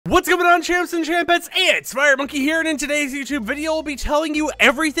What's going on, champs and champettes? It's FireMonkey here, and in today's YouTube video, I'll be telling you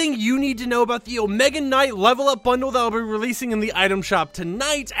everything you need to know about the Omega Knight level up bundle that I'll be releasing in the item shop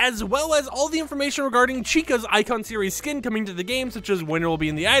tonight, as well as all the information regarding Chica's Icon Series skin coming to the game, such as when it will be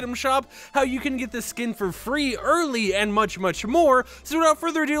in the item shop, how you can get the skin for free early, and much more. So without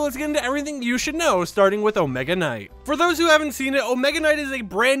further ado, let's get into everything you should know, starting with Omega Knight. For those who haven't seen it, Omega Knight is a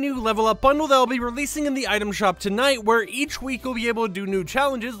brand new level up bundle that I'll be releasing in the item shop tonight, where each week you'll be able to do new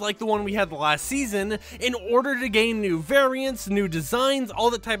challenges like the one we had last season in order to gain new variants, new designs,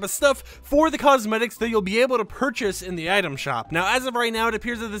 all that type of stuff for the cosmetics that you'll be able to purchase in the item shop. Now, as of right now, it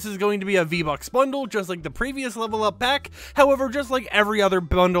appears that this is going to be a V-Bucks bundle, just like the previous level up pack. However, just like every other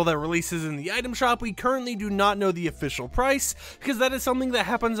bundle that releases in the item shop, we currently do not know the official price, because that is something that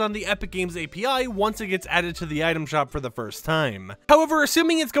happens on the Epic Games API once it gets added to the item shop for the first time. However,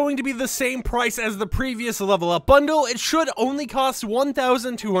 assuming it's going to be the same price as the previous level up bundle, it should only cost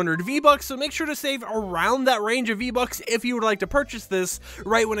 1,200 V-Bucks, so make sure to save around that range of V-Bucks if you would like to purchase this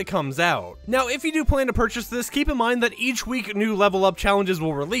right when it comes out. Now, if you do plan to purchase this, keep in mind that each week new level up challenges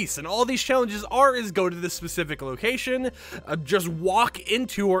will release, and all these challenges is go to this specific location, just walk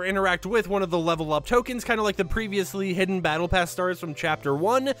into or interact with one of the level up tokens, kind of like the previously hidden battle pass stars from chapter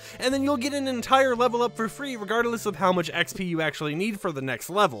 1, and then you'll get an entire level up for free regardless of how much XP you actually need for the next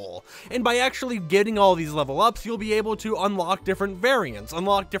level. And by actually getting all these level ups, you'll be able to unlock different variants,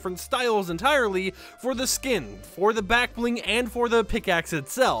 unlock different styles entirely for the skin, for the back bling, and for the pickaxe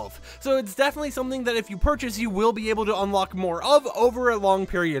itself. So it's definitely something that if you purchase, you will be able to unlock more of over a long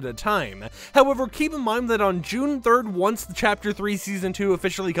period of time. However, keep in mind that on June 3rd, once the Chapter 3 Season 2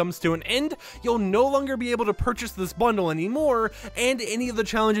 officially comes to an end, you'll no longer be able to purchase this bundle anymore, and any of the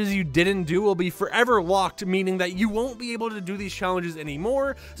challenges you didn't do will be forever locked, meaning that you won't be able to do these challenges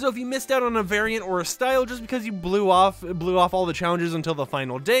anymore. So if you missed out on a variant or a style just because you blew off all the challenges until the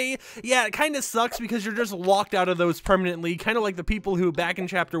final day, yeah, it kind of sucks because you're just locked out of those permanently, kind of like the people who back in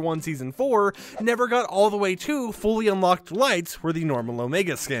Chapter 1 Season 4 never got all the way to fully unlocked lights for the normal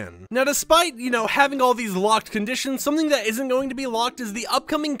Omega skin. Now, despite, having all these locked conditions, something that isn't going to be locked is the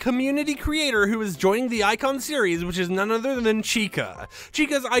upcoming community creator who is joining the Icon series, which is none other than Chica.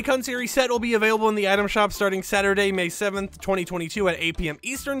 Chica's Icon series set will be available in the item shop starting Saturday, May 7th, 2022 at 8 p.m.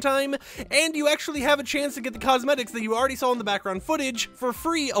 Eastern Time, and you actually have a chance to get the cosmetics that you already saw in the background footage for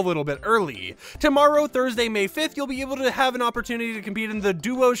free a little bit early. Tomorrow, Thursday, May 5th, you'll be able to have an opportunity to compete in the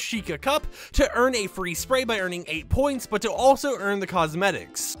Duo Chica Cup to earn a free spray by earning 8 points, but to also earn the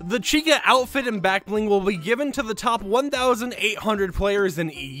cosmetics. The Chica outfit and back bling will be given to the top 1,800 players in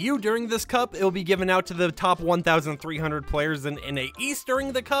EU during this cup. It will be given out to the top 1,300 players in NA East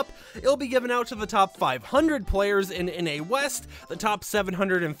during the cup. It will be given out to the top 500 players in NA West, the top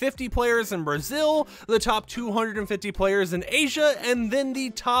 750 players in Brazil, the top 250 players in Asia, and then the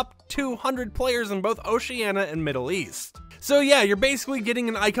top 200 players in both Oceania and Middle East. So yeah, you're basically getting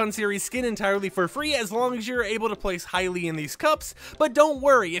an Icon Series skin entirely for free as long as you're able to place highly in these cups, but don't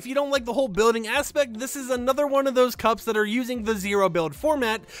worry, if you don't like the whole building aspect, this is another one of those cups that are using the zero build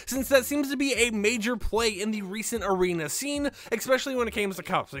format, since that seems to be a major play in the recent arena scene, especially when it comes to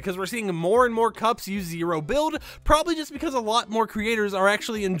cups, because we're seeing more and more cups use zero build, probably just because a lot more creators are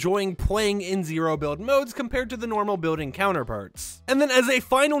actually enjoying playing in zero build modes compared to the normal building counterparts. And then as a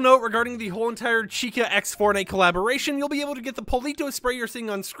final note regarding the whole entire Chica x Fortnite collaboration, you'll be able to get the Polito spray you're seeing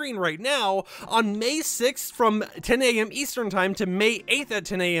on screen right now on May 6th from 10 a.m. Eastern Time to May 8th at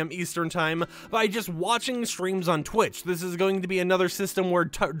 10 a.m. Eastern Time by just watching streams on Twitch. This is going to be another system where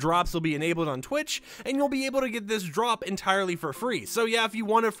drops will be enabled on Twitch, and you'll be able to get this drop entirely for free. So yeah, if you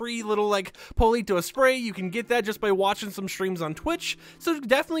want a free little Polito spray, you can get that just by watching some streams on Twitch, so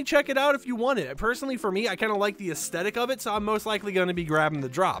definitely check it out if you want it. Personally, for me, I kind of like the aesthetic of it, so I'm most likely going to be grabbing the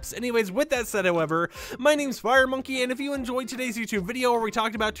drops. Anyways, with that said, however, my name's FireMonkey, and if you enjoyed today's YouTube video where we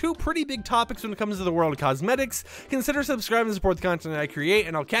talked about two pretty big topics when it comes to the world of cosmetics, consider subscribing to support the content I create,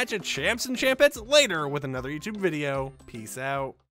 and I'll catch you champs and champettes later with another YouTube video. Peace out.